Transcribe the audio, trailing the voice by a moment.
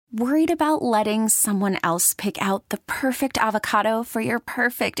Worried about letting someone else pick out the perfect avocado for your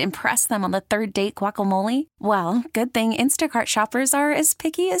perfect impress them on the third date guacamole? Well, good thing Instacart shoppers are as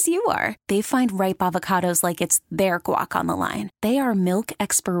picky as you are. They find ripe avocados like it's their guac on the line. They are milk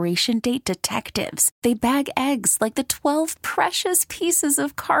expiration date detectives. They bag eggs like the 12 precious pieces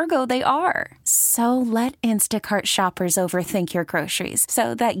of cargo they are. So let Instacart shoppers overthink your groceries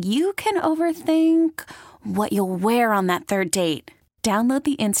so that you can overthink what you'll wear on that third date. Download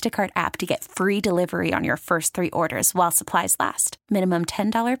the Instacart app to get free delivery on your first 3 orders while supplies last. Minimum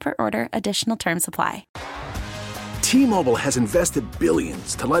 $10 per order. Additional terms apply. T-Mobile has invested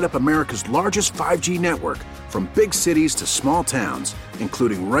billions to light up America's largest 5G network, from big cities to small towns,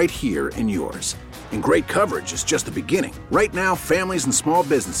 including right here in yours. And great coverage is just the beginning. Right now, families and small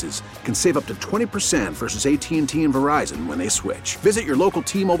businesses can save up to 20% versus AT&T and Verizon when they switch. Visit your local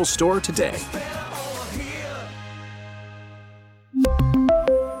T-Mobile store today.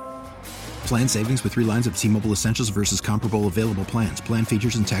 Plan savings with 3 lines of T-Mobile Essentials versus comparable available plans. Plan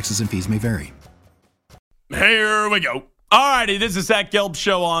features and taxes and fees may vary. Here we go. All righty, this is Zach Gelb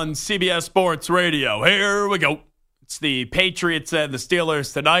Show on CBS Sports Radio. Here we go. It's the Patriots and the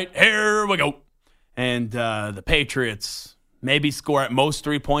Steelers tonight. Here we go. And the Patriots maybe score at most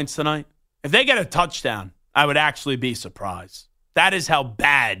 3 points tonight. If they get a touchdown, I would actually be surprised. That is how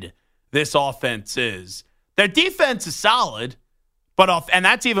bad this offense is. Their defense is solid. And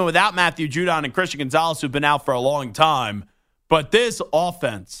that's even without Matthew Judon and Christian Gonzalez, who've been out for a long time. But this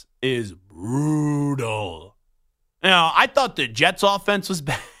offense is brutal. I thought the Jets' offense was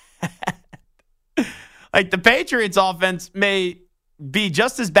bad. Like, the Patriots' offense may be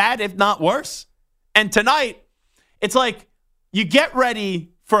just as bad, if not worse. And tonight, it's like you get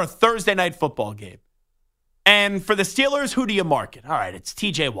ready for a Thursday night football game. And for the Steelers, who do you market? All right, it's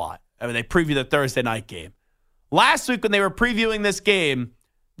TJ Watt. They preview the Thursday night game. Last week when they were previewing this game,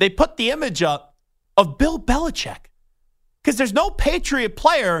 they put the image up of Bill Belichick. Because there's no Patriot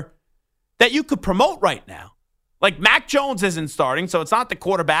player that you could promote right now. Like, Mac Jones isn't starting, so it's not the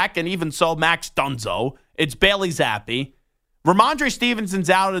quarterback, and even so, Max Dunzo. It's Bailey Zappi. Ramondre Stevenson's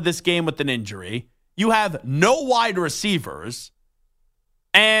out of this game with an injury. You have no wide receivers.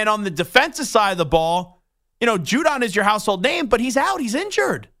 And on the defensive side of the ball, Judon is your household name, but he's out. He's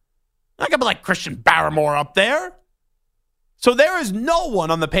injured. Not going to be like Christian Barrymore up there. So there is no one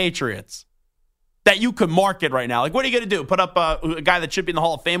on the Patriots that you could market right now. Like, what are you going to do? Put up a guy that should be in the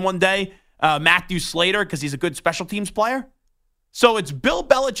Hall of Fame one day, Matthew Slater, because he's a good special teams player? So it's Bill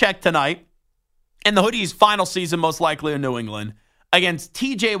Belichick tonight in the Hoodie's final season, most likely in New England, against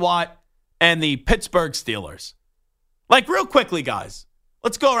TJ Watt and the Pittsburgh Steelers. Like, real quickly, guys,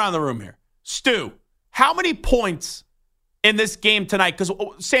 let's go around the room here. Stu, how many points in this game tonight? Because,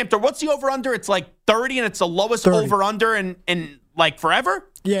 Samter, what's the over-under? It's like 30, and it's the lowest 30. Over-under in like forever?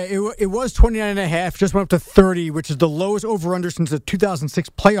 Yeah, it was 29.5, just went up to 30, which is the lowest over-under since the 2006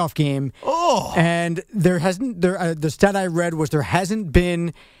 playoff game. Oh. And the stat I read was there hasn't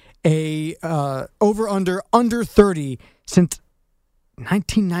been a over-under under 30 since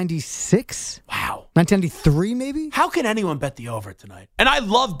 1996? Wow. 1993, maybe? How can anyone bet the over tonight? And I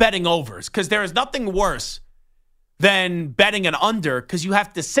love betting overs, because there is nothing worse than betting an under, because you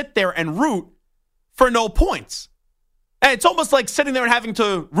have to sit there and root for no points. And it's almost like sitting there and having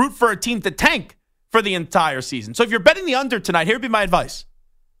to root for a team to tank for the entire season. So if you're betting the under tonight, here would be my advice.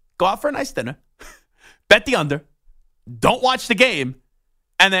 Go out for a nice dinner. Bet the under. Don't watch the game.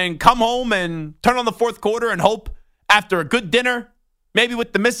 And then come home and turn on the fourth quarter and hope after a good dinner, maybe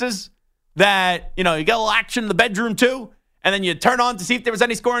with the missus, that, you get a little action in the bedroom too. And then you turn on to see if there was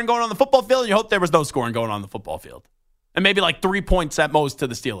any scoring going on the football field, and you hope there was no scoring going on the football field. And maybe like 3 points at most to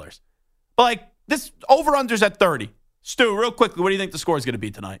the Steelers. But like, this over-under's at 30. Stu, real quickly, what do you think the score is going to be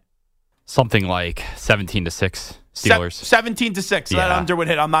tonight? Something like 17-6 Steelers. 17-6. So that under would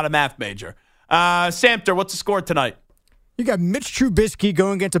hit. I'm not a math major. Samter, what's the score tonight? You got Mitch Trubisky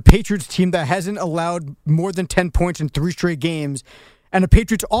going against a Patriots team that hasn't allowed more than 10 points in 3 straight games, and a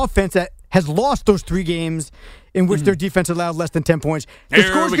Patriots offense that has lost those 3 games in which their defense allowed less than 10 points. The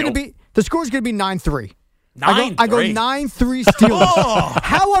score is going to be 9-3. I go 9-3 Steelers. Oh.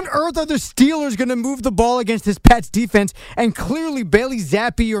 How on earth are the Steelers going to move the ball against this Pats defense? And clearly Bailey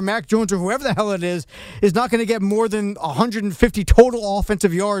Zappi or Mac Jones or whoever the hell it is not going to get more than 150 total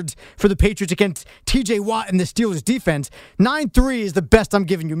offensive yards for the Patriots against TJ Watt and the Steelers defense. 9-3 is the best I'm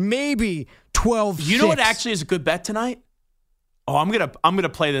giving you. Maybe 12-6. You know what actually is a good bet tonight? Oh, I'm gonna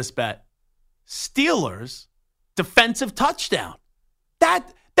play this bet. Steelers defensive touchdown.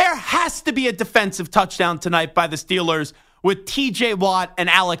 There has to be a defensive touchdown tonight by the Steelers with TJ Watt and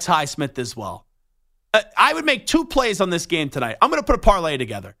Alex Highsmith as well. I would make 2 plays on this game tonight. I'm going to put a parlay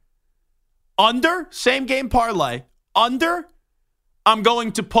together. under, same game parlay, under, I'm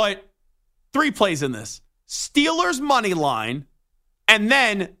going to put 3 plays in this. Steelers money line, and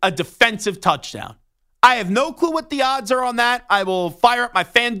then a defensive touchdown. I have no clue what the odds are on that. I will fire up my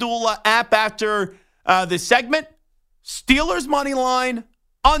FanDuel app after this segment. Steelers money line,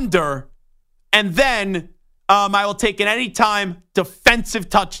 under, and then I will take an anytime defensive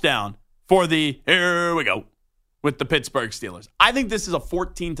touchdown for the, here we go, with the Pittsburgh Steelers. I think this is a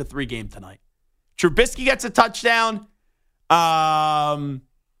 14-3 game tonight. Trubisky gets a touchdown. Alex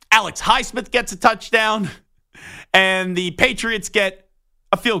Highsmith gets a touchdown. And the Patriots get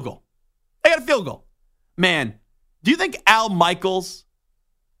a field goal. They got a field goal. Man, do you think Al Michaels,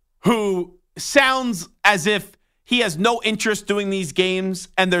 who sounds as if he has no interest doing these games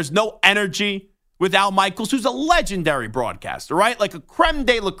and there's no energy with Al Michaels, who's a legendary broadcaster, right? Like a creme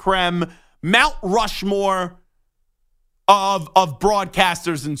de la creme, Mount Rushmore of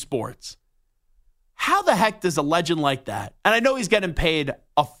broadcasters in sports. How the heck does a legend like that, and I know he's getting paid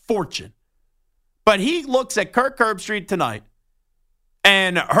a fortune, but he looks at Kirk Herbstreit tonight,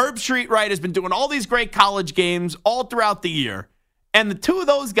 and Herbstreit, right, has been doing all these great college games all throughout the year, and the two of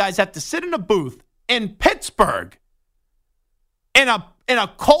those guys have to sit in a booth in Pittsburgh in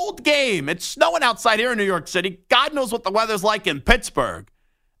a cold game. It's snowing outside here in New York City. God knows what the weather's like in Pittsburgh,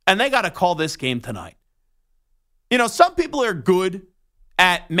 and they got to call this game tonight. You know, some people are good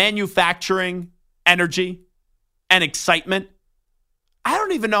at manufacturing energy and excitement. I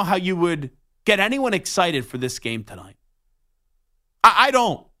don't even know how you would get anyone excited for this game tonight. I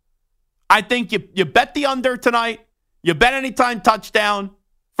don't. I think you bet the under tonight. You bet anytime touchdown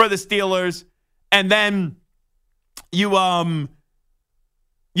for the Steelers. And then you also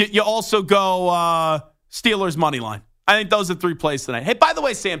go Steelers money line. I think those are 3 plays tonight. Hey, by the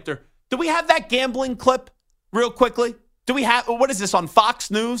way, Samter, do we have that gambling clip real quickly? Do we have, what is this, on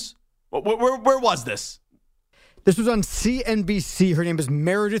Fox News? Where was this? This was on CNBC. Her name is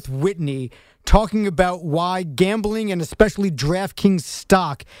Meredith Whitney, talking about why gambling and especially DraftKings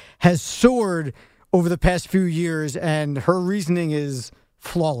stock has soared over the past few years, and her reasoning is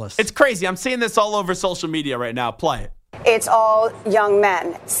flawless. It's crazy. I'm seeing this all over social media right now. Play it. It's all young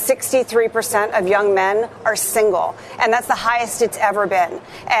men. 63% of young men are single, and that's the highest it's ever been.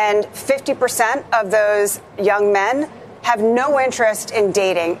 And 50% of those young men have no interest in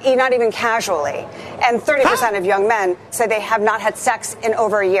dating, not even casually. And 30% of young men say they have not had sex in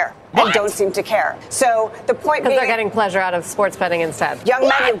over a year and don't seem to care. So the point being, because they're getting pleasure out of sports betting instead. Young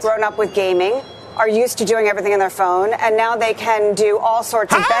men who've grown up with gaming are used to doing everything on their phone, and now they can do all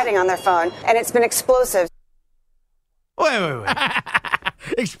sorts of betting on their phone, and it's been explosive. Wait.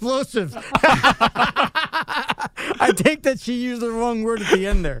 Explosive. I think that she used the wrong word at the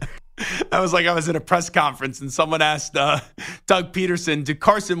end there. I was like, I was at a press conference and someone asked Doug Peterson, did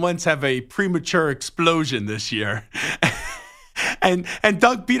Carson Wentz have a premature explosion this year? and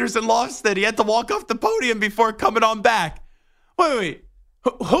Doug Peterson lost it. He had to walk off the podium before coming on back. Wait.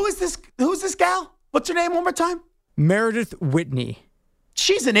 Who is this? Who's this gal? What's her name one more time? Meredith Whitney.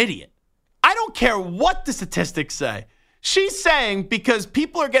 She's an idiot. I don't care what the statistics say. She's saying because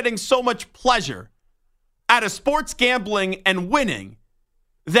people are getting so much pleasure out of sports gambling and winning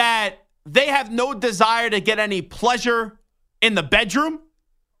that they have no desire to get any pleasure in the bedroom.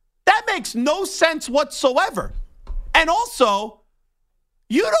 That makes no sense whatsoever. And also,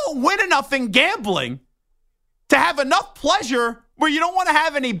 you don't win enough in gambling to have enough pleasure where you don't want to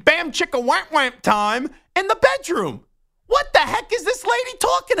have any bam chicka wamp wamp time in the bedroom. What the heck is this lady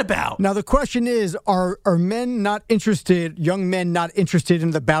talking about? Now, the question is, are men not interested, young men not interested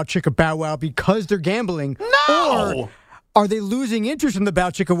in the bow chicka bow wow because they're gambling? No! Or are they losing interest in the bow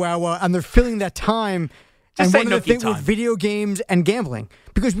chicka wow wow and they're filling that time? Just and one of the things time. with video games and gambling,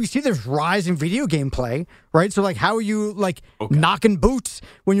 because we see there's rise in video game play, right? So, like, how are you, knocking boots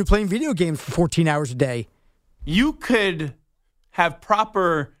when you're playing video games for 14 hours a day? You could have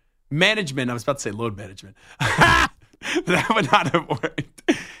proper management. I was about to say load management. That would not have worked.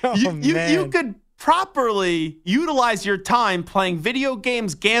 You could properly utilize your time playing video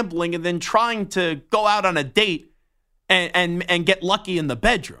games, gambling, and then trying to go out on a date and get lucky in the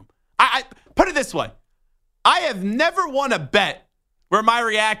bedroom. I put it this way. I have never won a bet where my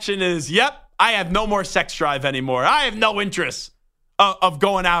reaction is, yep, I have no more sex drive anymore. I have no interest of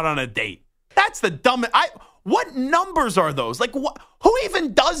going out on a date. That's the dumbest. What numbers are those? Like, who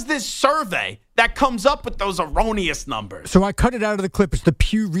even does this survey that comes up with those erroneous numbers? So I cut it out of the clip. It's the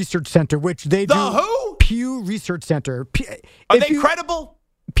Pew Research Center, which they do. The who? Pew Research Center. Are they credible?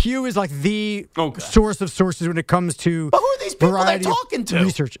 Pew is like the source of sources when it comes to. But who are these people they're talking to?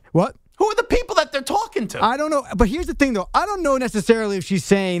 Research. What? Who are the people that they're talking to? I don't know. But here's the thing, though. I don't know necessarily if she's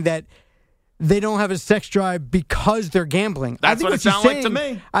saying that they don't have a sex drive because they're gambling. That's what it sounds like to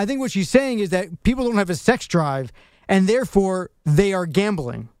me. I think what she's saying is that people don't have a sex drive, and therefore they are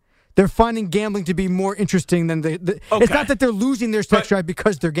gambling. They're finding gambling to be more interesting than okay. It's not that they're losing their sex drive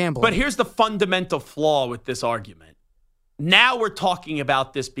because they're gambling. But here's the fundamental flaw with this argument. Now we're talking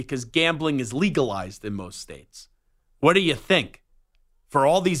about this because gambling is legalized in most states. What do you think? For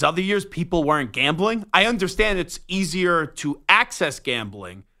all these other years, people weren't gambling? I understand it's easier to access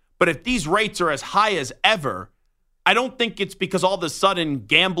gambling, but if these rates are as high as ever, I don't think it's because all of a sudden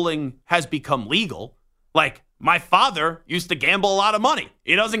gambling has become legal. Like, my father used to gamble a lot of money.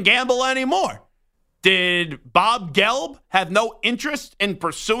 He doesn't gamble anymore. Did Bob Gelb have no interest in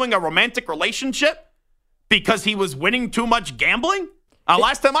pursuing a romantic relationship because he was winning too much gambling?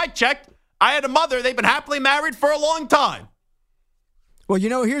 Last time I checked, I had a mother. They've been happily married for a long time. Well,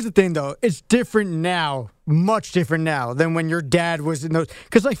 here's the thing, though. It's different now, much different now than when your dad was in those.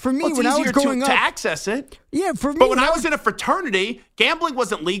 Because, like, for me, when I was growing up, to access it. Yeah, for me. But when I was in a fraternity, gambling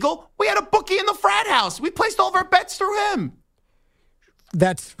wasn't legal. We had a bookie in the frat house. We placed all of our bets through him.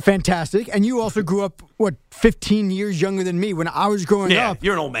 That's fantastic. And you also grew up, 15 years younger than me when I was growing up. Yeah,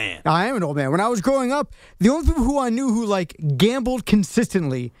 you're an old man. I am an old man. When I was growing up, the only people who I knew who, like, gambled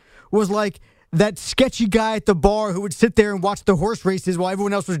consistently was, like, that sketchy guy at the bar who would sit there and watch the horse races while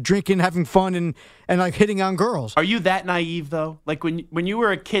everyone else was drinking, having fun, and like hitting on girls. Are you that naive though? Like when you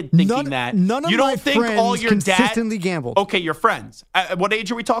were a kid thinking none of you my don't think friends all your consistently gambled. Okay, your friends. What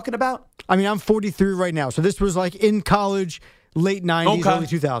age are we talking about? I mean, I'm 43 right now, so this was like in college, late 90s, early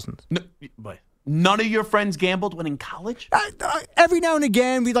 2000s. None of your friends gambled when in college? Every now and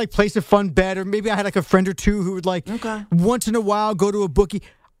again, we'd like place a fun bet, or maybe I had like a friend or two who would like once in a while go to a bookie.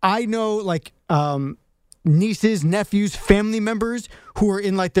 I know like nieces, nephews, family members who are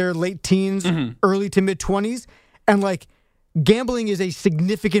in like their late teens, early to mid 20s, and like gambling is a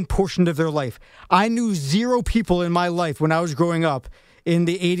significant portion of their life. I knew zero people in my life when I was growing up in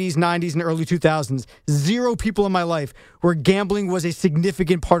the 80s, 90s, and early 2000s. Zero people in my life where gambling was a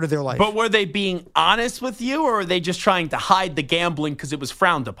significant part of their life. But were they being honest with you, or were they just trying to hide the gambling because it was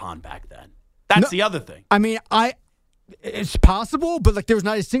frowned upon back then? That's the other thing. I mean, it's possible, but like there was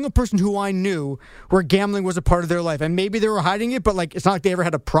not a single person who I knew where gambling was a part of their life. And maybe they were hiding it, but like it's not like they ever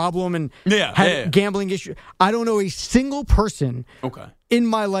had a problem and had gambling issue. I don't know a single person in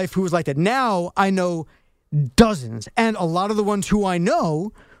my life who was like that. Now I know dozens, and a lot of the ones who I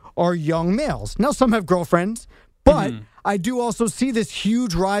know are young males. Now some have girlfriends, but I do also see this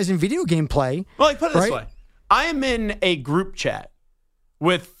huge rise in video game play. Well, like put it this way. I am in a group chat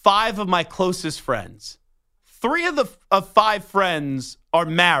with 5 of my closest friends. 3 of 5 friends are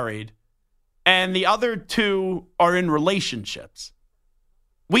married, and the other 2 are in relationships.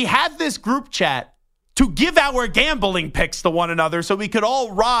 We have this group chat to give our gambling picks to one another so we could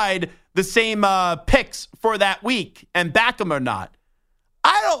all ride the same picks for that week and back them or not.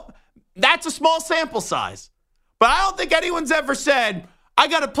 That's a small sample size, but I don't think anyone's ever said, I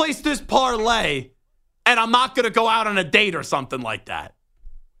got to place this parlay and I'm not going to go out on a date or something like that.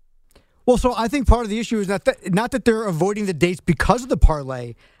 Well, so I think part of the issue is not that they're avoiding the dates because of the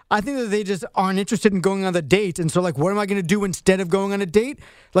parlay. I think that they just aren't interested in going on the dates. And so, like, what am I going to do instead of going on a date?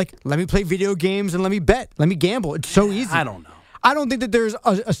 Like, let me play video games and let me bet. Let me gamble. It's so easy. I don't know. I don't think that there's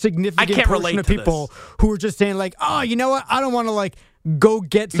a significant portion of people who are just saying, like, oh, you know what? I don't want to, like, go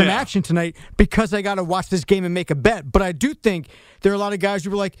get some action tonight because I got to watch this game and make a bet. But I do think there are a lot of guys who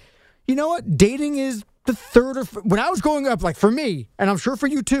were like, you know what? Dating is the third or when I was growing up, like, for me, and I'm sure for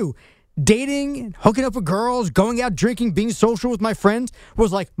you too, dating, hooking up with girls, going out drinking, being social with my friends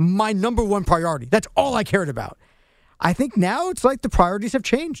was like my number one priority. That's all I cared about. I think now it's like the priorities have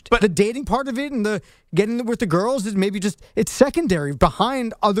changed. But the dating part of it and the getting with the girls is maybe just it's secondary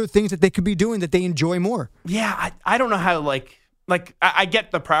behind other things that they could be doing that they enjoy more. Yeah, I don't know how like I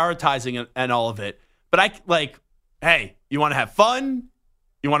get the prioritizing and all of it, but hey, you want to have fun,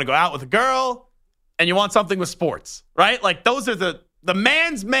 you want to go out with a girl, and you want something with sports, right? Like those are the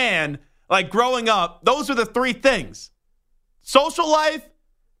man's man, like growing up, those are the 3 things. Social life,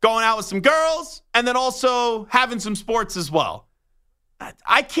 going out with some girls, and then also having some sports as well.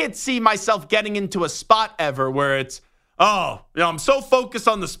 I can't see myself getting into a spot ever where it's, I'm so focused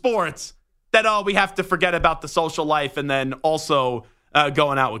on the sports that, we have to forget about the social life and then also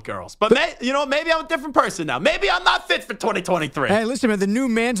going out with girls. But maybe I'm a different person now. Maybe I'm not fit for 2023. Hey, listen, man, the new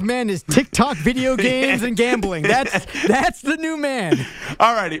man's man is TikTok, video games, and gambling. That's the new man.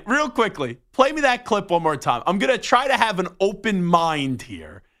 All righty, real quickly, play me that clip one more time. I'm going to try to have an open mind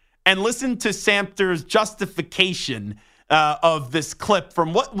here and listen to Samter's justification of this clip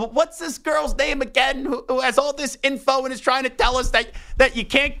from what's this girl's name again who has all this info and is trying to tell us that you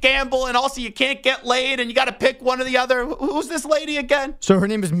can't gamble and also you can't get laid and you got to pick one or the other. Who's this lady again? So her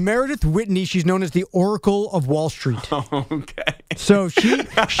name is Meredith Whitney. She's known as the Oracle of Wall Street. Okay. So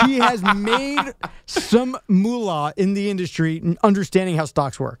she has made some moolah in the industry understanding how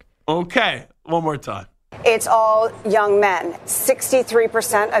stocks work. Okay. One more time. It's all young men.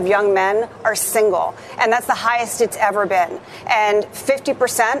 63% of young men are single, and that's the highest it's ever been. And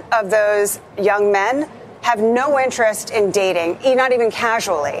 50% of those young men have no interest in dating, not even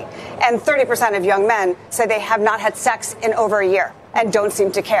casually. And 30% of young men say they have not had sex in over a year and don't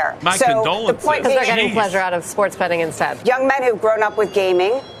seem to care. My condolences. The point Because they're being, getting pleasure out of sports betting instead. young men who've grown up with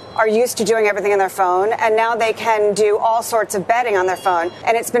gaming are used to doing everything on their phone, and now they can do all sorts of betting on their phone,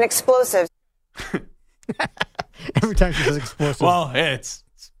 and it's been explosive. Every time she says explosive. Well, it's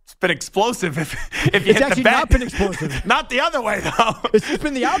been explosive if you hit the bet. It's actually not been explosive. Not the other way, though. It's just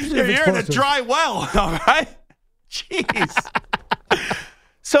been the opposite of You're explosive. in a dry well, all right? Jeez.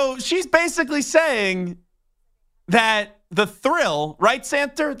 So she's basically saying that the thrill, right,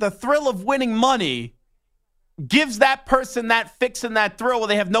 Santer? The thrill of winning money gives that person that fix and that thrill where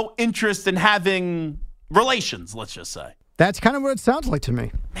they have no interest in having relations, let's just say. That's kind of what it sounds like to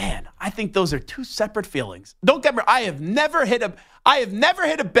me. Man, I think those are two separate feelings. Don't get me wrong. I have never hit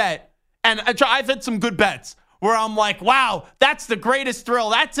a bet, and I've hit some good bets where I'm like, wow, that's the greatest thrill.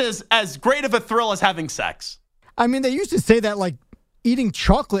 That's as great of a thrill as having sex. I mean, they used to say that like eating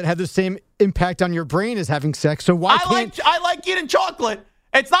chocolate had the same impact on your brain as having sex. So why can't I like eating chocolate.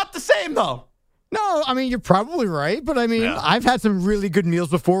 It's not the same though. No, I mean, you're probably right, but I mean, Yeah. I've had some really good meals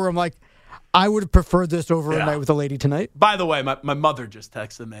before where I'm like, I would have preferred this over a night with a lady tonight. By the way, my mother just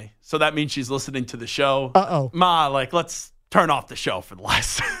texted me. So that means she's listening to the show. Uh-oh. Ma, let's turn off the show for the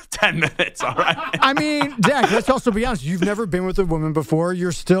last 10 minutes, all right? I mean, Zach, let's also be honest. You've never been with a woman before.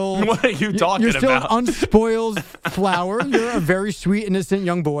 You're still... What are you talking You're still about? an unspoiled flower. You're a very sweet, innocent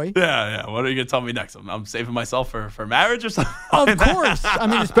young boy. Yeah. What are you going to tell me next? I'm saving myself for marriage or something? Of course. I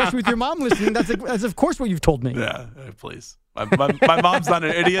mean, especially with your mom listening, that's of course what you've told me. Yeah, please. My mom's not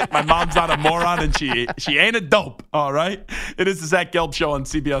an idiot. My mom's not a moron, and she ain't a dope. All right. It is the Zach Gelb Show on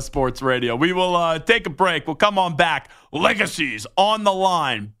CBS Sports Radio. We will take a break. We'll come on back. Legacies on the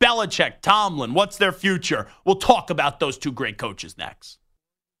line. Belichick, Tomlin. What's their future? We'll talk about those two great coaches next.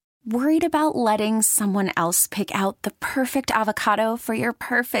 Worried about letting someone else pick out the perfect avocado for your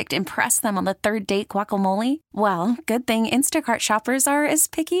perfect impress them on the third date guacamole? Well, good thing Instacart shoppers are as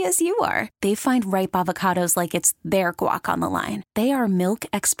picky as you are. They find ripe avocados like it's their guac on the line. They are milk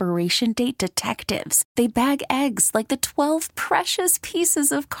expiration date detectives. They bag eggs like the 12 precious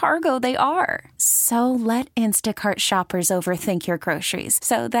pieces of cargo they are. So let Instacart shoppers overthink your groceries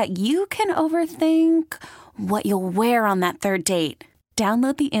so that you can overthink what you'll wear on that third date.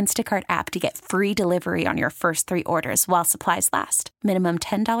 Download the Instacart app to get free delivery on your first 3 orders while supplies last. Minimum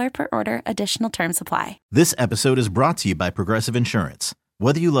 $10 per order. Additional terms apply. This episode is brought to you by Progressive Insurance.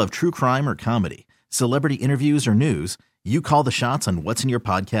 Whether you love true crime or comedy, celebrity interviews or news, you call the shots on what's in your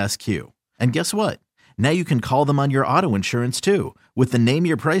podcast queue. And guess what? Now you can call them on your auto insurance too with the Name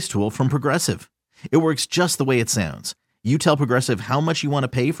Your Price tool from Progressive. It works just the way it sounds. You tell Progressive how much you want to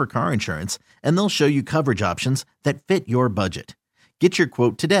pay for car insurance, and they'll show you coverage options that fit your budget. Get your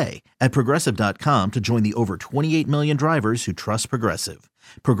quote today at Progressive.com to join the over 28 million drivers who trust Progressive.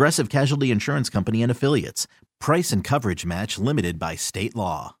 Progressive Casualty Insurance Company and Affiliates. Price and coverage match limited by state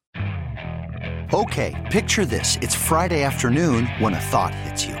law. Okay, picture this. It's Friday afternoon when a thought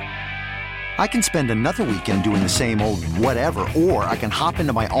hits you. I can spend another weekend doing the same old whatever, or I can hop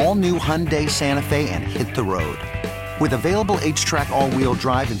into my all-new Hyundai Santa Fe and hit the road. With available H-Track all-wheel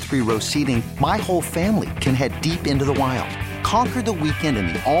drive and 3-row seating, my whole family can head deep into the wild. Conquer the weekend in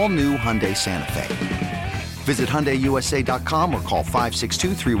the all-new Hyundai Santa Fe. Visit HyundaiUSA.com or call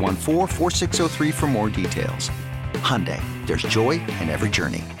 562-314-4603 for more details. Hyundai, there's joy in every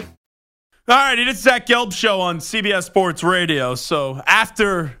journey. All right, it is Zach Gelb Show on CBS Sports Radio. So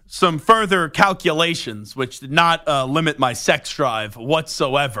after some further calculations, which did not limit my sex drive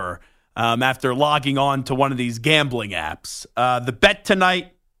whatsoever, after logging on to one of these gambling apps, the bet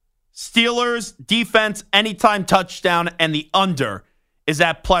tonight, Steelers defense, anytime touchdown, and the under is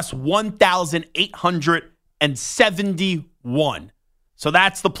at plus 1,871. So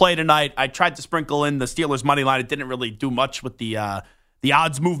that's the play tonight. I tried to sprinkle in the Steelers money line. It didn't really do much with the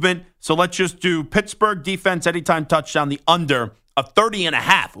odds movement. So let's just do Pittsburgh defense, anytime touchdown, the under of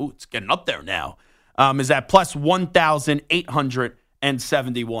 30.5. Ooh, it's getting up there now. Is at plus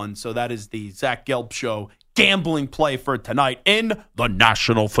 1,871. So that is the Zach Gelb Show gambling play for tonight in the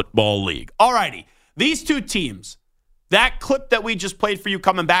National Football League. All righty. These two teams, That clip that we just played for you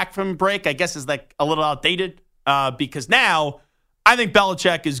coming back from break, I guess is like a little outdated because now I think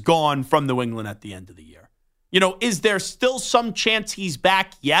Belichick is gone from New England at the end of the year. Is there still some chance he's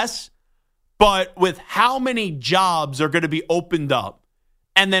back? Yes. But with how many jobs are going to be opened up,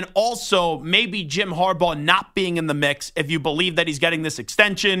 and then also maybe Jim Harbaugh not being in the mix if you believe that he's getting this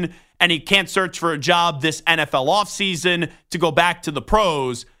extension and he can't search for a job this NFL offseason to go back to the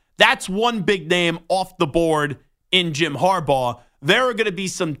pros, that's one big name off the board in Jim Harbaugh. There are going to be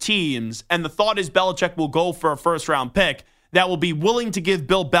some teams, and the thought is Belichick will go for a first-round pick that will be willing to give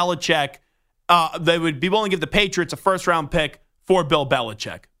Bill Belichick, they would be willing to give the Patriots a first-round pick for Bill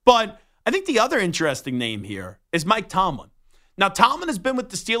Belichick. But I think the other interesting name here is Mike Tomlin. Now, Tomlin has been with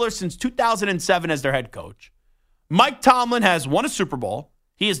the Steelers since 2007 as their head coach. Mike Tomlin has won a Super Bowl.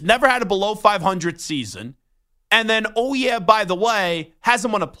 He has never had a below 500 season. And then, oh yeah, by the way,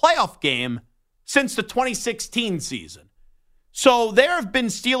 hasn't won a playoff game since the 2016 season. So there have been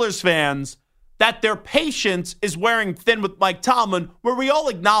Steelers fans that their patience is wearing thin with Mike Tomlin, where we all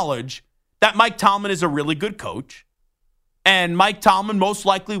acknowledge that Mike Tomlin is a really good coach. And Mike Tomlin most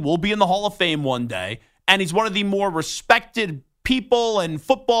likely will be in the Hall of Fame one day. And he's one of the more respected people and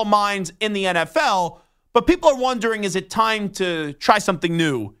football minds in the NFL. But people are wondering, is it time to try something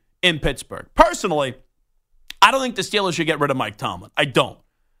new in Pittsburgh? Personally, I don't think the Steelers should get rid of Mike Tomlin. I don't.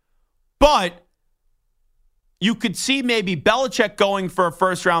 But you could see maybe Belichick going for a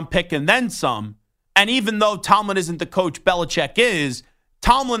first-round pick and then some. And even though Tomlin isn't the coach Belichick is,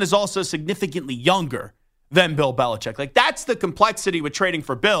 Tomlin is also significantly younger than Bill Belichick. Like, that's the complexity with trading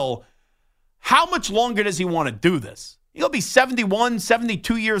for Bill. How much longer does he want to do this? He'll be 71,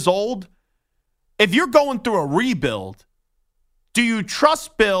 72 years old. If you're going through a rebuild, do you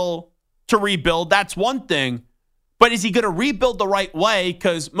trust Bill to rebuild? That's one thing. But is he going to rebuild the right way?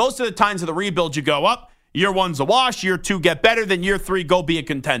 Because most of the times of the rebuild, you go up. Year one's a wash. Year two, get better. Then year three, go be a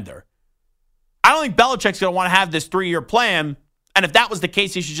contender. I don't think Belichick's going to want to have this 3-year plan. And if that was the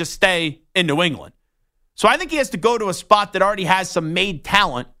case, he should just stay in New England. So I think he has to go to a spot that already has some made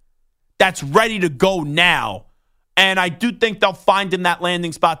talent that's ready to go now. And I do think they'll find him that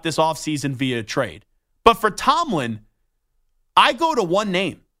landing spot this offseason via trade. But for Tomlin, I go to one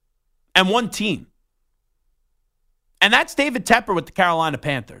name and one team. And that's David Tepper with the Carolina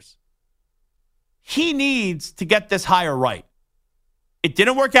Panthers. He needs to get this hire right. It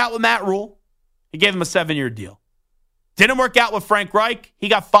didn't work out with Matt Rule. He gave him a 7-year deal. Didn't work out with Frank Reich. He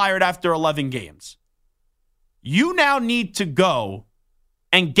got fired after 11 games. You now need to go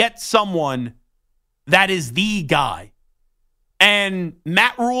and get someone that is the guy. And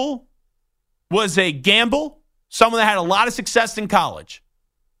Matt Rule was a gamble, someone that had a lot of success in college.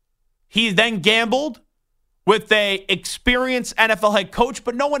 He then gambled with a experienced NFL head coach,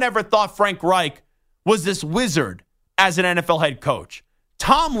 but no one ever thought Frank Reich was this wizard as an NFL head coach.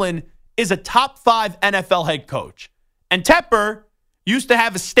 Tomlin is a top 5 NFL head coach. And Tepper used to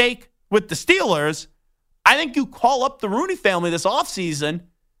have a stake with the Steelers. I think you call up the Rooney family this offseason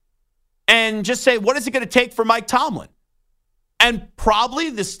and just say, what is it going to take for Mike Tomlin? And probably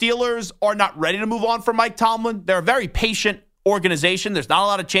the Steelers are not ready to move on from Mike Tomlin. They're a very patient organization. There's not a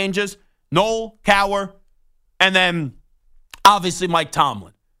lot of changes. Noel, Cowher, and then obviously Mike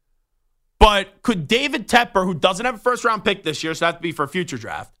Tomlin. But could David Tepper, who doesn't have a first-round pick this year, so that have to be for a future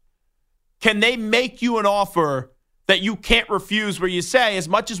draft, can they make you an offer that you can't refuse where you say, as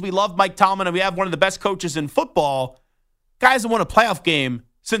much as we love Mike Tomlin and we have one of the best coaches in football, guy hasn't won a playoff game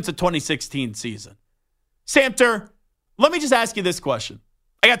since the 2016 season. Samter, let me just ask you this question.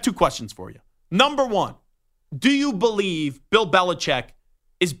 I got 2 questions for you. Number 1, do you believe Bill Belichick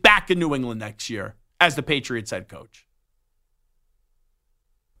is back in New England next year as the Patriots head coach?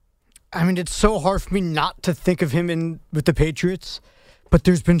 I mean, it's so hard for me not to think of him with the Patriots, but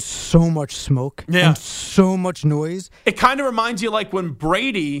there's been so much smoke and so much noise. It kind of reminds you like when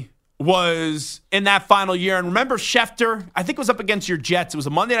Brady was in that final year. And remember Schefter, I think it was up against your Jets. It was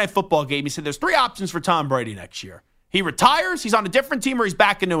a Monday Night Football game. He said there's 3 options for Tom Brady next year. He retires, he's on a different team, or he's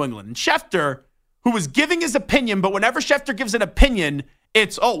back in New England. And Schefter, who was giving his opinion, but whenever Schefter gives an opinion,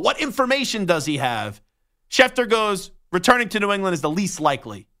 it's, what information does he have? Schefter goes, returning to New England is the least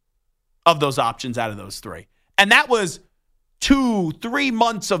likely of those options out of those 3. And that was 2-3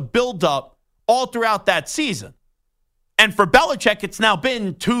 months of buildup all throughout that season. And for Belichick, it's now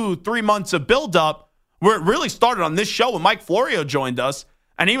been 2-3 months of buildup where it really started on this show when Mike Florio joined us.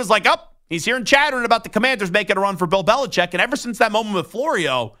 And he was like, he's hearing chattering about the Commanders making a run for Bill Belichick. And ever since that moment with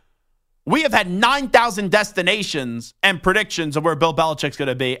Florio, we have had 9,000 destinations and predictions of where Bill Belichick's going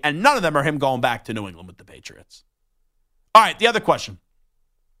to be. And none of them are him going back to New England with the Patriots. All right, the other question.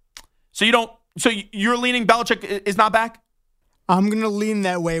 So you don't So you're leaning Belichick is not back? I'm going to lean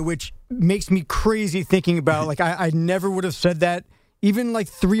that way, which makes me crazy thinking about, like, I never would have said that. Even like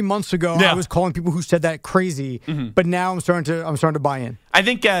 3 months ago, I was calling people who said that crazy, but now I'm starting to buy in. I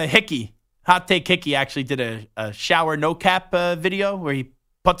think Hot Take Hickey actually did a shower no cap video where he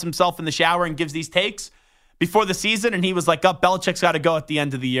puts himself in the shower and gives these takes before the season, and he was like, Belichick's got to go at the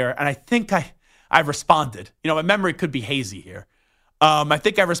end of the year. And I think I responded. My memory could be hazy here. I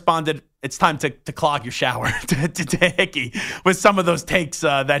think I responded, it's time to clog your shower to Hickey with some of those takes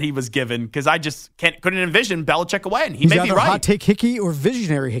that he was given, because I just couldn't envision Belichick away, and he may be right. Hot Take Hickey or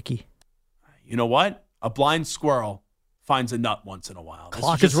Visionary Hickey. You know what? A blind squirrel finds a nut once in a while.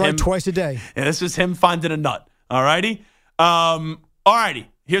 Clock is right twice a day. Yeah, this was him finding a nut. All righty? All righty.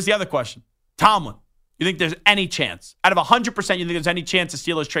 Here's the other question. Tomlin, you think there's any chance? Out of 100%, you think there's any chance the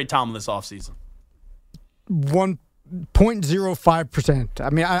Steelers trade Tomlin this offseason? 0.05%. I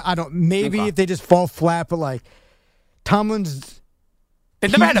mean, I don't. Maybe if they just fall flat, but like Tomlin's,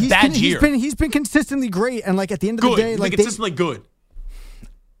 they've never had a bad year. He's been consistently great, and like at the end of the day, like consistently good.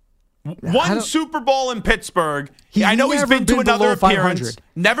 One Super Bowl in Pittsburgh. I know he's been to another appearance.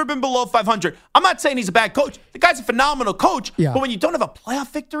 Never been below 500. I'm not saying he's a bad coach. The guy's a phenomenal coach. Yeah. But when you don't have a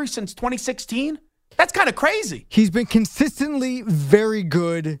playoff victory since 2016, that's kind of crazy. He's been consistently very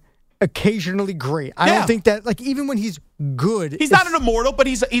good. Occasionally great. I don't think that, like, even when he's good, he's not an immortal, but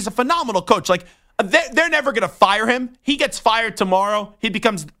he's a phenomenal coach. Like, they're never going to fire him. He gets fired tomorrow, he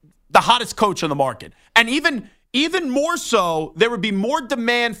becomes the hottest coach on the market. And even more so, there would be more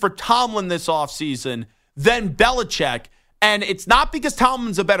demand for Tomlin this offseason than Belichick. And it's not because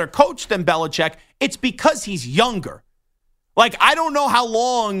Tomlin's a better coach than Belichick. It's because he's younger. Like, I don't know how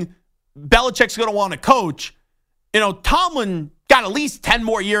long Belichick's going to want to coach. Tomlin got at least 10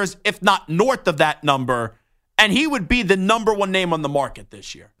 more years, if not north of that number, and he would be the number one name on the market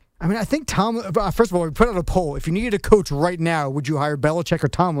this year. I mean, I think Tomlin, first of all, we put out a poll. If you needed a coach right now, would you hire Belichick or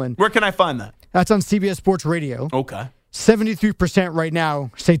Tomlin? Where can I find that? That's on CBS Sports Radio. Okay. 73% right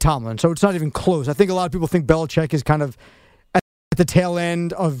now say Tomlin, so it's not even close. I think a lot of people think Belichick is kind of at the tail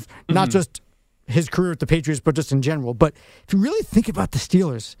end of not just his career with the Patriots, but just in general. But if you really think about the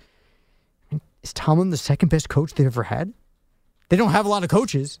Steelers, is Tomlin the second best coach they've ever had? They don't have a lot of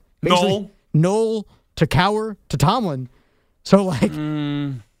coaches. Noel to Cowher to Tomlin. So, like, I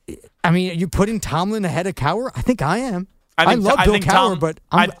mean, are you putting Tomlin ahead of Cowher? I think I am. I love Bill Cowher, but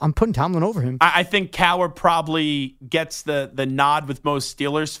I'm putting Tomlin over him. I think Cowher probably gets the nod with most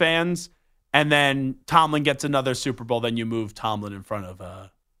Steelers fans, and then Tomlin gets another Super Bowl. Then you move Tomlin in front of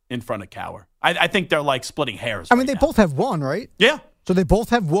Cowher. I think they're like splitting hairs. I mean, they both have one, right? Yeah. So they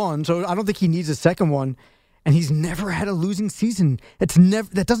both have one. So I don't think he needs a second one. And he's never had a losing season.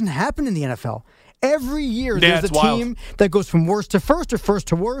 That doesn't happen in the NFL. Every year there's a team that goes from worst to first or first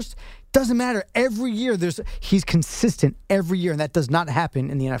to worst. Doesn't matter. Every year he's consistent every year, and that does not happen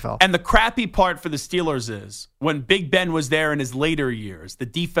in the NFL. And the crappy part for the Steelers is when Big Ben was there in his later years, the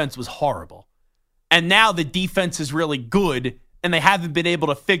defense was horrible. And now the defense is really good, and they haven't been able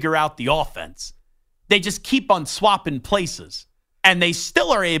to figure out the offense. They just keep on swapping places, and they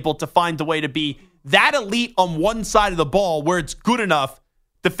still are able to find a way to be that elite on one side of the ball where it's good enough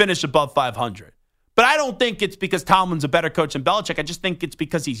to finish above 500. But I don't think it's because Tomlin's a better coach than Belichick. I just think it's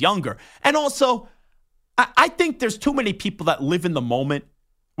because he's younger. And also, I think there's too many people that live in the moment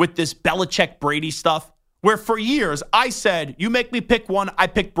with this Belichick-Brady stuff, where for years I said, you make me pick one, I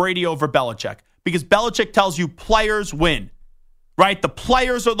pick Brady over Belichick. Because Belichick tells you players win, right? The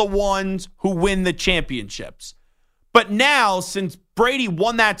players are the ones who win the championships. But now, since Brady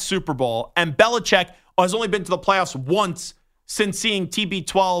won that Super Bowl and Belichick has only been to the playoffs once since seeing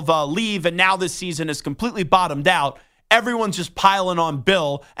TB12 leave, and now this season is completely bottomed out, everyone's just piling on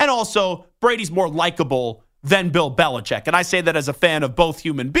Bill. And also, Brady's more likable than Bill Belichick. And I say that as a fan of both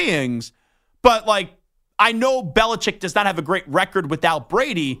human beings. But, like, I know Belichick does not have a great record without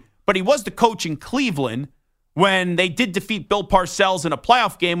Brady, but he was the coach in Cleveland when they did defeat Bill Parcells in a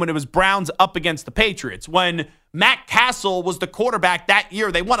playoff game when it was Browns up against the Patriots. When Matt Castle was the quarterback that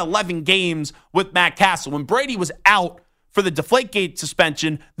year, they won 11 games with Matt Castle. When Brady was out for the Deflategate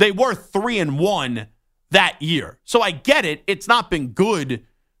suspension, they were 3-1 that year. So I get it. It's not been good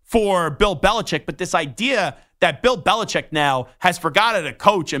for Bill Belichick, but this idea that Bill Belichick now has forgotten a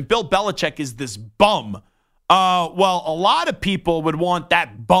coach and Bill Belichick is this bum. Well, a lot of people would want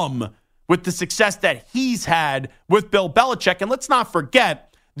that bum with the success that he's had with Bill Belichick. And let's not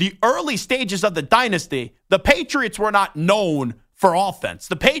forget, the early stages of the dynasty, the Patriots were not known for offense.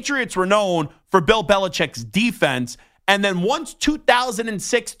 The Patriots were known for Bill Belichick's defense. And then once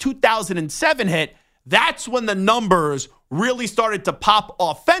 2006, 2007 hit, that's when the numbers really started to pop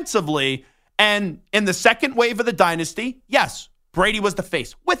offensively. And in the second wave of the dynasty, yes, Brady was the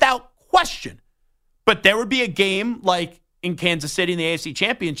face, without question. But there would be a game like in Kansas City in the AFC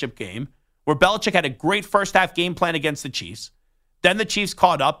Championship game where Belichick had a great first half game plan against the Chiefs. Then the Chiefs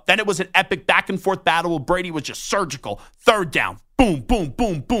caught up. Then it was an epic back and forth battle where Brady was just surgical. Third down, boom, boom,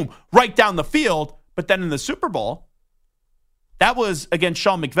 boom, boom, right down the field. But then in the Super Bowl, that was against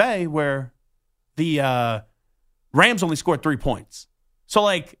Sean McVay where the Rams only scored 3 points. So,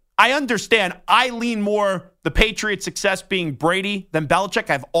 I understand. I lean more the Patriots' success being Brady than Belichick.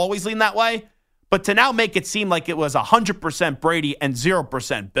 I've always leaned that way. But to now make it seem like it was 100% Brady and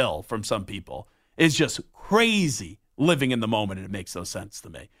 0% Bill from some people is just crazy living in the moment, and it makes no sense to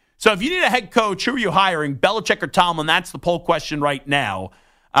me. So if you need a head coach, who are you hiring, Belichick or Tomlin? That's the poll question right now.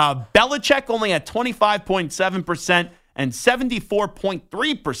 Belichick only at 25.7% and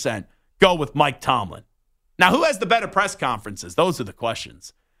 74.3% go with Mike Tomlin. Now, who has the better press conferences? Those are the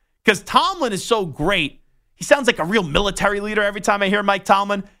questions. Because Tomlin is so great. He sounds like a real military leader every time I hear Mike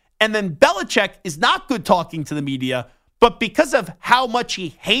Tomlin. And then Belichick is not good talking to the media, but because of how much he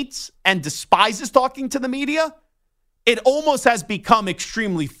hates and despises talking to the media, it almost has become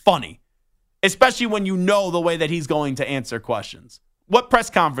extremely funny, especially when you know the way that he's going to answer questions. What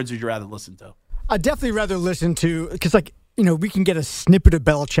press conference would you rather listen to? I'd definitely rather listen to, because we can get a snippet of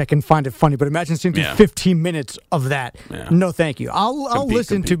Belichick and find it funny, but imagine sitting through 15 minutes of that. Yeah. No, thank you. I'll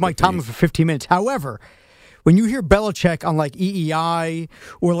listen to Mike Tomlin for 15 minutes. However, when you hear Belichick on EEI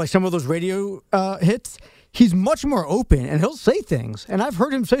or some of those radio hits, he's much more open and he'll say things. And I've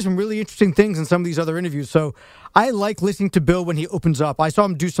heard him say some really interesting things in some of these other interviews. So I like listening to Bill when he opens up. I saw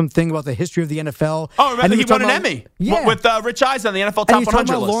him do something about the history of the NFL. Oh, remember he won an Emmy with Rich Eisen, the NFL Top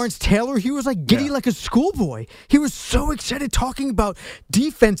 100 list. Lawrence Taylor, he was giddy like a schoolboy. He was so excited talking about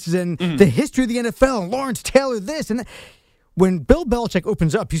defenses and the history of the NFL. And Lawrence Taylor this and that. When Bill Belichick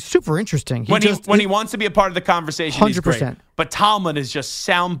opens up, he's super interesting. When he wants to be a part of the conversation, 100%. He's great. But Tomlin is just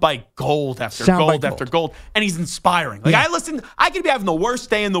soundbite gold after gold after gold, and he's inspiring. I could be having the worst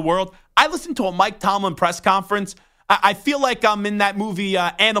day in the world. I listen to a Mike Tomlin press conference. I feel like I'm in that movie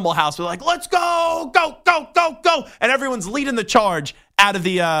Animal House. We're let's go, go, go, go, go, and everyone's leading the charge out of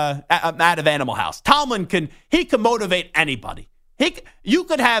Animal House. Tomlin can motivate anybody. You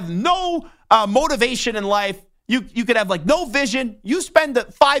could have no motivation in life. You could have no vision. You spend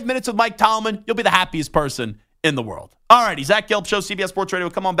 5 minutes with Mike Tomlin, you'll be the happiest person in the world. All righty, Zach Gelb Show, CBS Sports Radio.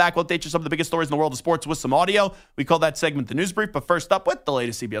 Come on back. We'll update you some of the biggest stories in the world of sports with some audio. We call that segment the News Brief. But first up with the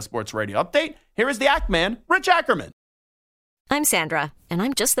latest CBS Sports Radio update, here is the Act Man, Rich Ackerman. I'm Sandra, and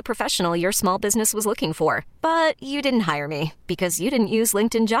I'm just the professional your small business was looking for. But you didn't hire me because you didn't use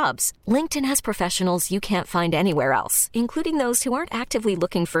LinkedIn Jobs. LinkedIn has professionals you can't find anywhere else, including those who aren't actively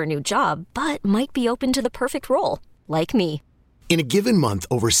looking for a new job, but might be open to the perfect role, like me. In a given month,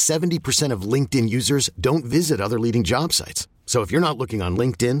 over 70% of LinkedIn users don't visit other leading job sites. So if you're not looking on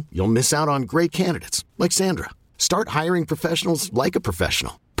LinkedIn, you'll miss out on great candidates like Sandra. Start hiring professionals like a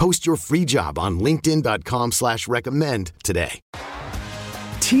professional. Post your free job on linkedin.com/recommend today.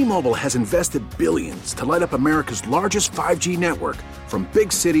 T-Mobile has invested billions to light up America's largest 5G network, from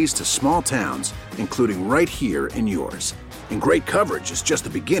big cities to small towns, including right here in yours. And great coverage is just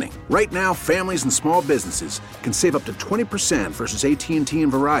the beginning. Right now, families and small businesses can save up to 20% versus AT&T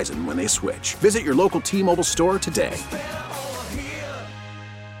and Verizon when they switch. Visit your local T-Mobile store today.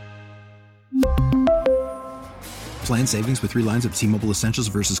 Plan savings with 3 lines of T-Mobile Essentials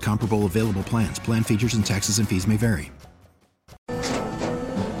versus comparable available plans. Plan features and taxes and fees may vary.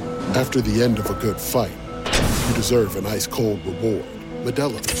 After the end of a good fight, you deserve an ice-cold reward.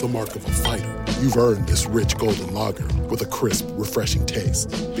 Modelo is the mark of a fighter. You've earned this rich golden lager with a crisp, refreshing taste.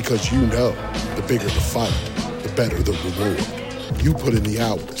 Because you know, the bigger the fight, the better the reward. You put in the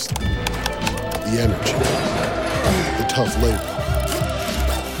hours, the energy, the tough labor.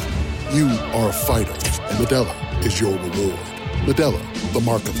 You are a fighter, and Modelo is your reward. Modelo, the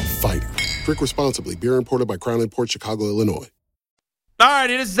mark of a fighter. Drink responsibly. Beer imported by Crown Imports, Chicago, Illinois. All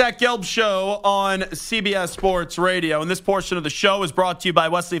right, it is Zach Gelb Show on CBS Sports Radio. And this portion of the show is brought to you by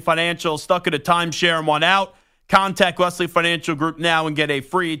Wesley Financial. Stuck at a timeshare and want out? Contact Wesley Financial Group now and get a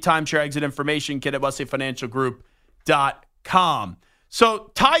free timeshare exit information kit at wesleyfinancialgroup.com.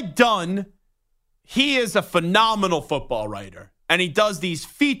 So Ty Dunn, he is a phenomenal football writer. And he does these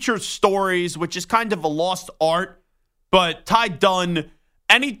feature stories, which is kind of a lost art. But Ty Dunn,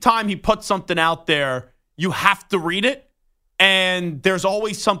 anytime he puts something out there, you have to read it. And there's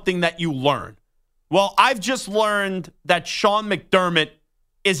always something that you learn. Well, I've just learned that Sean McDermott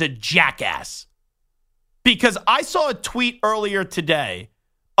is a jackass. Because I saw a tweet earlier today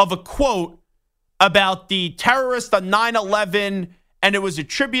of a quote about the terrorist on 9/11 and it was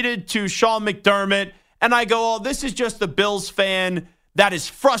attributed to Sean McDermott. And I go, oh, this is just a Bills fan that is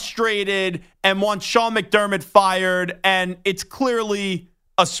frustrated and wants Sean McDermott fired, and it's clearly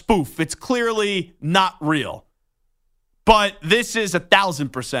a spoof. It's clearly not real. But this is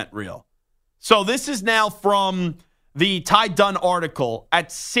 1,000% real. So this is now from the Ty Dunn article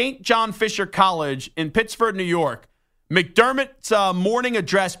at St. John Fisher College in Pittsford, New York. McDermott's morning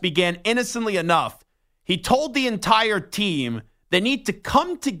address began innocently enough. He told the entire team they need to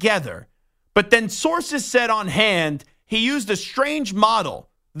come together, but then sources said on hand he used a strange model,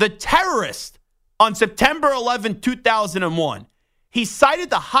 the terrorist, on September 11, 2001. He cited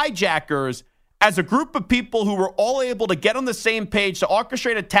the hijackers as a group of people who were all able to get on the same page to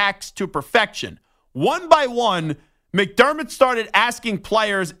orchestrate attacks to perfection. One by one, McDermott started asking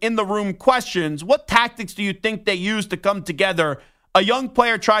players in the room questions. What tactics do you think they used to come together? A young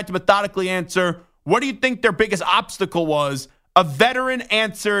player tried to methodically answer, what do you think their biggest obstacle was? A veteran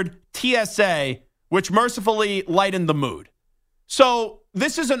answered TSA, which mercifully lightened the mood. So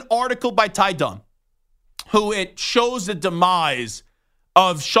this is an article by Ty Dunn, who it shows the demise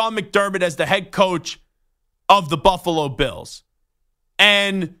of Sean McDermott as the head coach of the Buffalo Bills.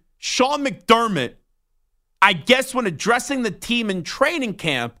 And Sean McDermott, I guess when addressing the team in training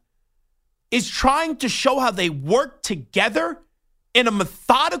camp, is trying to show how they work together in a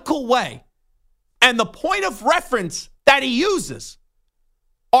methodical way. And the point of reference that he uses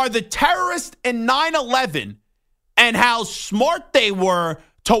are the terrorists in 9/11 and how smart they were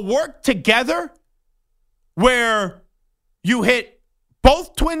to work together, where you hit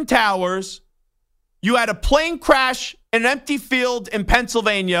both Twin Towers, you had a plane crash in an empty field in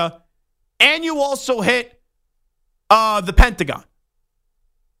Pennsylvania, and you also hit the Pentagon.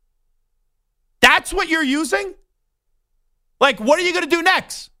 That's what you're using? Like, what are you going to do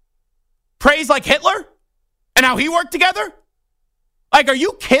next? Praise like Hitler and how he worked together? Like, are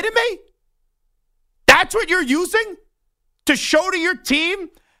you kidding me? That's what you're using to show to your team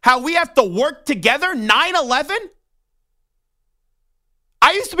how we have to work together? 9/11?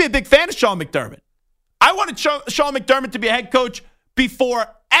 I used to be a big fan of Sean McDermott. I wanted Sean McDermott to be a head coach before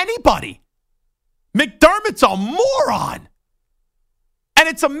anybody. McDermott's a moron. And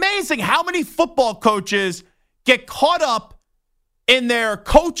it's amazing how many football coaches get caught up in their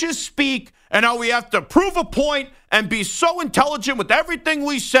coaches speak and how we have to prove a point and be so intelligent with everything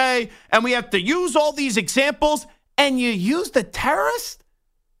we say, and we have to use all these examples, and you use the terrorist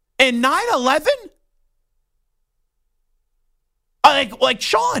in 9/11? Like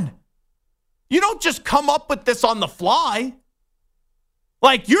Sean, you don't just come up with this on the fly.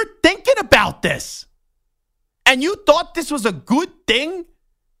 Like, you're thinking about this. And you thought this was a good thing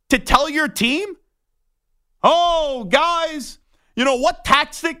to tell your team? Oh, guys, you know, what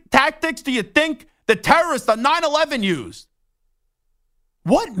tactics do you think the terrorists on 9/11 used?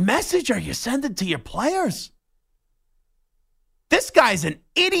 What message are you sending to your players? This guy's an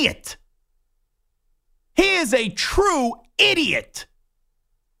idiot. He is a true idiot.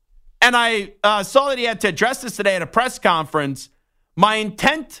 And I saw that he had to address this today at a press conference. My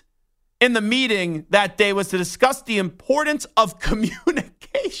intent in the meeting that day was to discuss the importance of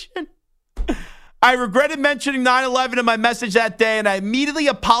communication. I regretted mentioning 9/11 in my message that day, and I immediately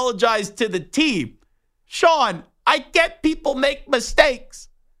apologized to the team. Sean, I get people make mistakes,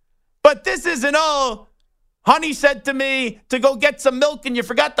 but this isn't, oh, honey said to me to go get some milk and you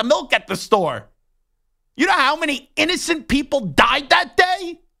forgot the milk at the store. You know how many innocent people died that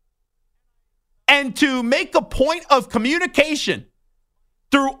day? And to make a point of communication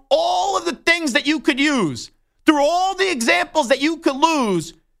through all of the things that you could use, through all the examples that you could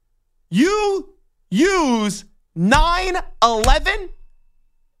lose, you use 9/11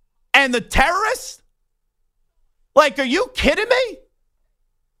 and the terrorists? Like, are you kidding me?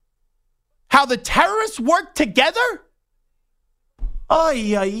 How the terrorists work together?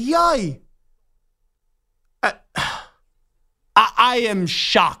 Ay, ay, ay. I am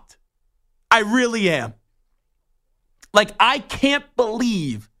shocked. I really am. Like, I can't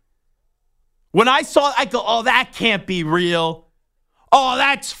believe. When I saw it, I go, oh, that can't be real. Oh,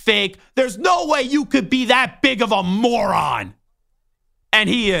 that's fake. There's no way you could be that big of a moron. And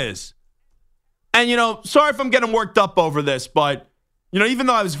he is. And, you know, sorry if I'm getting worked up over this, but, you know, even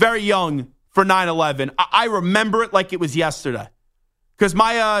though I was very young for 9/11, I remember it like it was yesterday. Because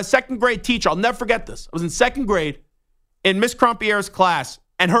my second grade teacher, I'll never forget this. I was in second grade in Miss Crumpier's class,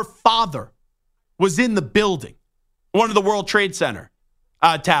 and her father was in the building, one of the World Trade Center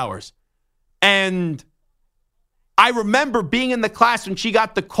towers. And I remember being in the class when she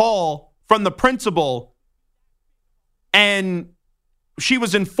got the call from the principal, and she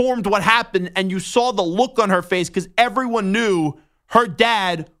was informed what happened, and you saw the look on her face because everyone knew her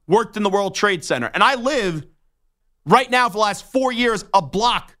dad worked in the World Trade Center. And I live right now for the last 4 years a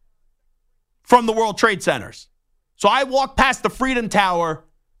block from the World Trade Centers. So I walk past the Freedom Tower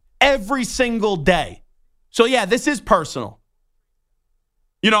every single day. So yeah, this is personal.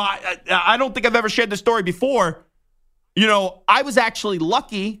 You know, I don't think I've ever shared this story before. You know, I was actually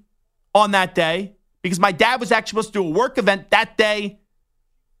lucky on that day because my dad was actually supposed to do a work event that day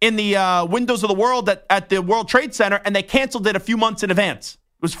in the Windows of the World at the World Trade Center, and they canceled it a few months in advance.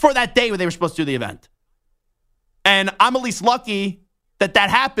 It was for that day where they were supposed to do the event. And I'm at least lucky that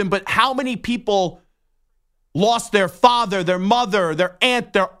happened, but how many people lost their father, their mother, their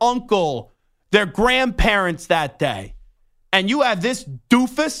aunt, their uncle, their grandparents that day? And you have this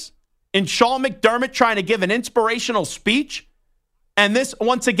doofus in Sean McDermott trying to give an inspirational speech, and this,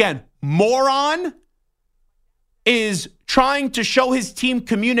 once again, moron is trying to show his team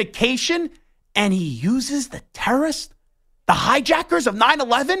communication, and he uses the terrorists, the hijackers of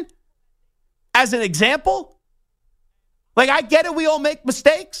 9/11 as an example. Like, I get it, we all make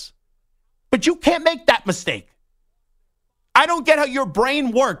mistakes, but you can't make that mistake. I don't get how your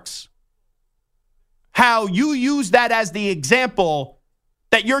brain works, how you use that as the example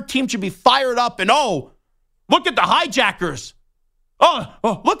that your team should be fired up and, oh, look at the hijackers.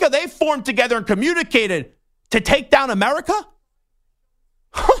 Oh, look how they formed together and communicated to take down America?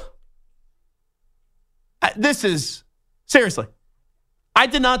 This is, seriously, I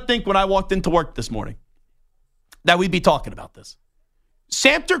did not think when I walked into work this morning that we'd be talking about this.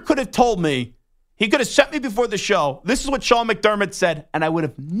 Samter could have told me, he could have sent me before the show, this is what Sean McDermott said, and I would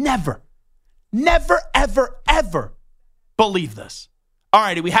have never, ever believed this. All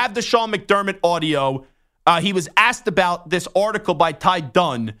righty, we have the Sean McDermott audio. He was asked about this article by Ty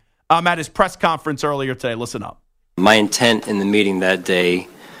Dunn at his press conference earlier today. Listen up. My intent in the meeting that day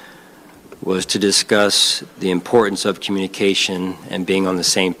was to discuss the importance of communication and being on the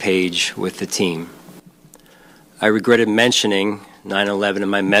same page with the team. I regretted mentioning 9/11 in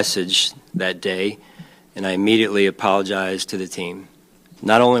my message that day, and I immediately apologized to the team.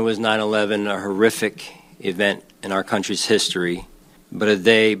 Not only was 9/11 a horrific event in our country's history, but a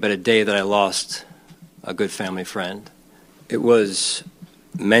day that I lost a good family friend. It was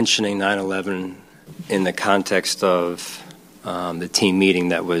mentioning 9/11 in the context of the team meeting.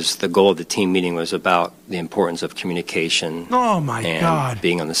 That was the goal of the team meeting, was about the importance of communication. Oh my and God.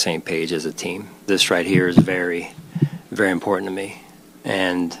 Being on the same page as a team. This right here is very, very important to me,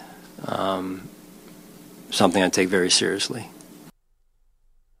 and something I take very seriously.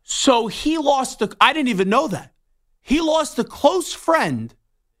 So he lost I didn't even know that. He lost a close friend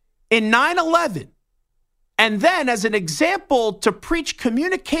in 9/11. And then, as an example to preach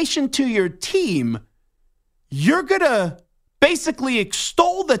communication to your team, you're going to basically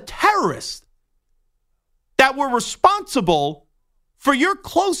extol the terrorists that were responsible for your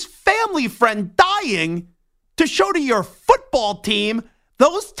close family friend dying to show to your football team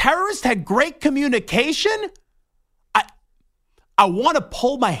those terrorists had great communication? I want to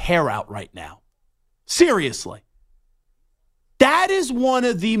pull my hair out right now. Seriously. That is one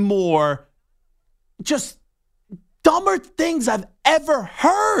of the more just dumber things I've ever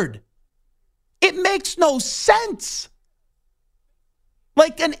heard. It makes no sense.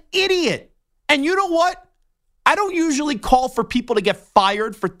 Like an idiot. And you know what? I don't usually call for people to get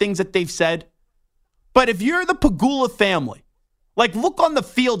fired for things that they've said. But if you're the Pagula family, like, look on the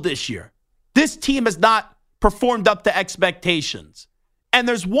field this year. This team has not performed up to expectations. And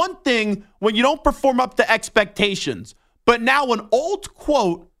there's one thing when you don't perform up to expectations, but now an old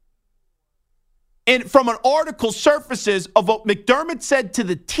quote from an article surfaces of what McDermott said to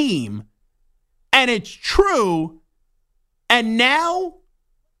the team, and it's true, and now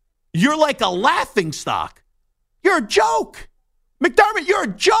you're like a laughingstock. You're a joke. McDermott, you're a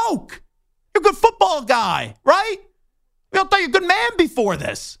joke. You're a good football guy, right? We all thought you were a good man before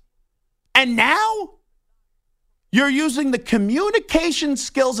this. And now you're using the communication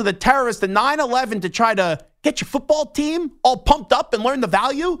skills of the terrorists in 9/11 to try to get your football team all pumped up and learn the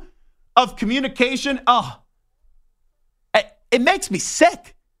value of communication. Oh, it makes me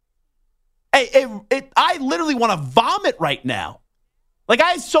sick. I literally want to vomit right now. Like,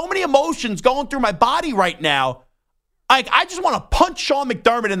 I have so many emotions going through my body right now. Like, I just want to punch Sean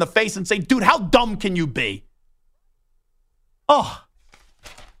McDermott in the face and say, dude, how dumb can you be? Oh.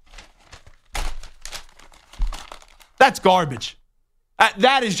 That's garbage.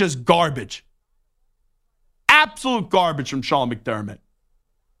 That is just garbage. Absolute garbage from Sean McDermott.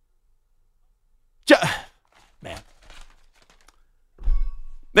 Man.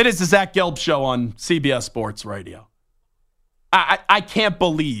 It is the Zach Gelb Show on CBS Sports Radio. I can't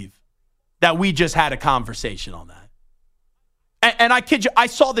believe that we just had a conversation on that. And I kid you, I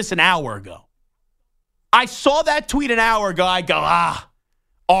saw this an hour ago. I saw that tweet an hour ago. I go,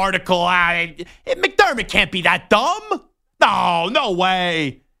 article. McDermott can't be that dumb. No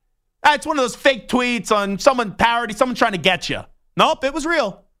way. That's one of those fake tweets on someone trying to get you. Nope, it was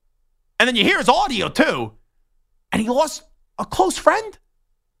real. And then you hear his audio, too. And he lost a close friend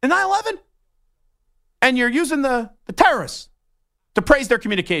in 9/11. And you're using the terrorists to praise their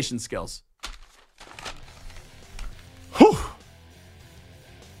communication skills. Whew.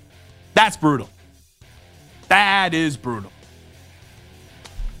 That's brutal. That is brutal.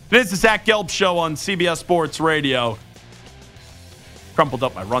 This is the Zach Gelb Show on CBS Sports Radio. Crumpled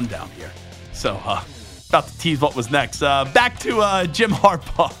up my rundown here. So, about to tease what was next. Back to Jim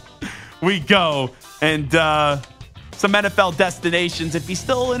Harbaugh we go. And some NFL destinations, if he's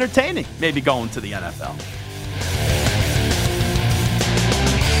still entertaining, maybe going to the NFL.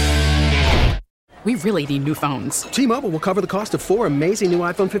 We really need new phones. T-Mobile will cover the cost of 4 amazing new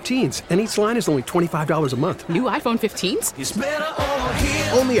iPhone 15s, and each line is only $25 a month. New iPhone 15s? It's better over here.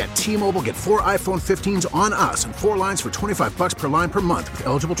 Only at T-Mobile, get 4 iPhone 15s on us and 4 lines for $25 per line per month with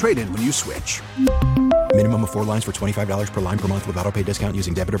eligible trade-in when you switch. Minimum of 4 lines for $25 per line per month with autopay discount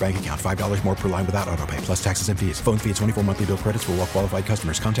using debit or bank account. $5 more per line without autopay, plus taxes and fees. Phone fee at 24 monthly bill credits for well-qualified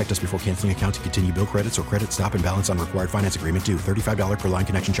customers. Contact us before canceling account to continue bill credits or credit stop and balance on required finance agreement due. $35 per line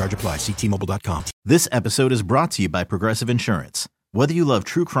connection charge applies. See T-Mobile.com. This episode is brought to you by Progressive Insurance. Whether you love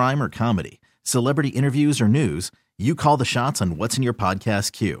true crime or comedy, celebrity interviews or news, you call the shots on what's in your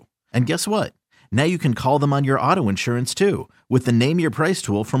podcast queue. And guess what? Now you can call them on your auto insurance too with the Name Your Price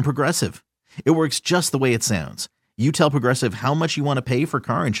tool from Progressive. It works just the way it sounds. You tell Progressive how much you want to pay for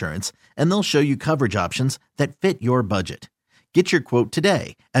car insurance, and they'll show you coverage options that fit your budget. Get your quote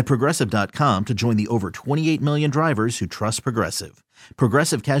today at Progressive.com to join the over 28 million drivers who trust Progressive.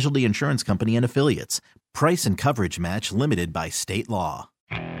 Progressive Casualty Insurance Company and Affiliates. Price and coverage match limited by state law.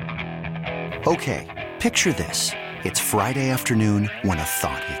 Okay, picture this. It's Friday afternoon when a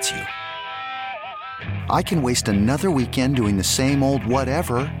thought hits you. I can waste another weekend doing the same old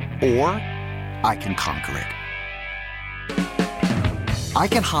whatever, or I can conquer it. I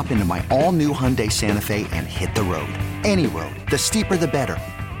can hop into my all-new Hyundai Santa Fe and hit the road. Any road. The steeper, the better.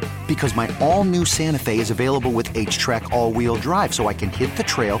 Because my all-new Santa Fe is available with H-Track all-wheel drive, so I can hit the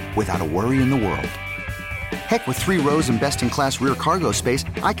trail without a worry in the world. Heck, with 3 rows and best-in-class rear cargo space,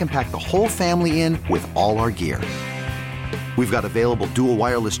 I can pack the whole family in with all our gear. We've got available dual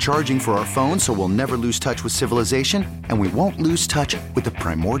wireless charging for our phones, so we'll never lose touch with civilization, and we won't lose touch with the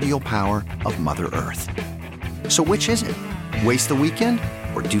primordial power of Mother Earth. So which is it? Waste the weekend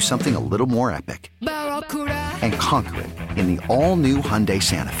or do something a little more epic? And conquer it in the all-new Hyundai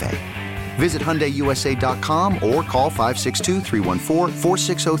Santa Fe. Visit HyundaiUSA.com or call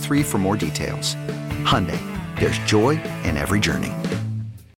 562-314-4603 for more details. Hyundai, there's joy in every journey.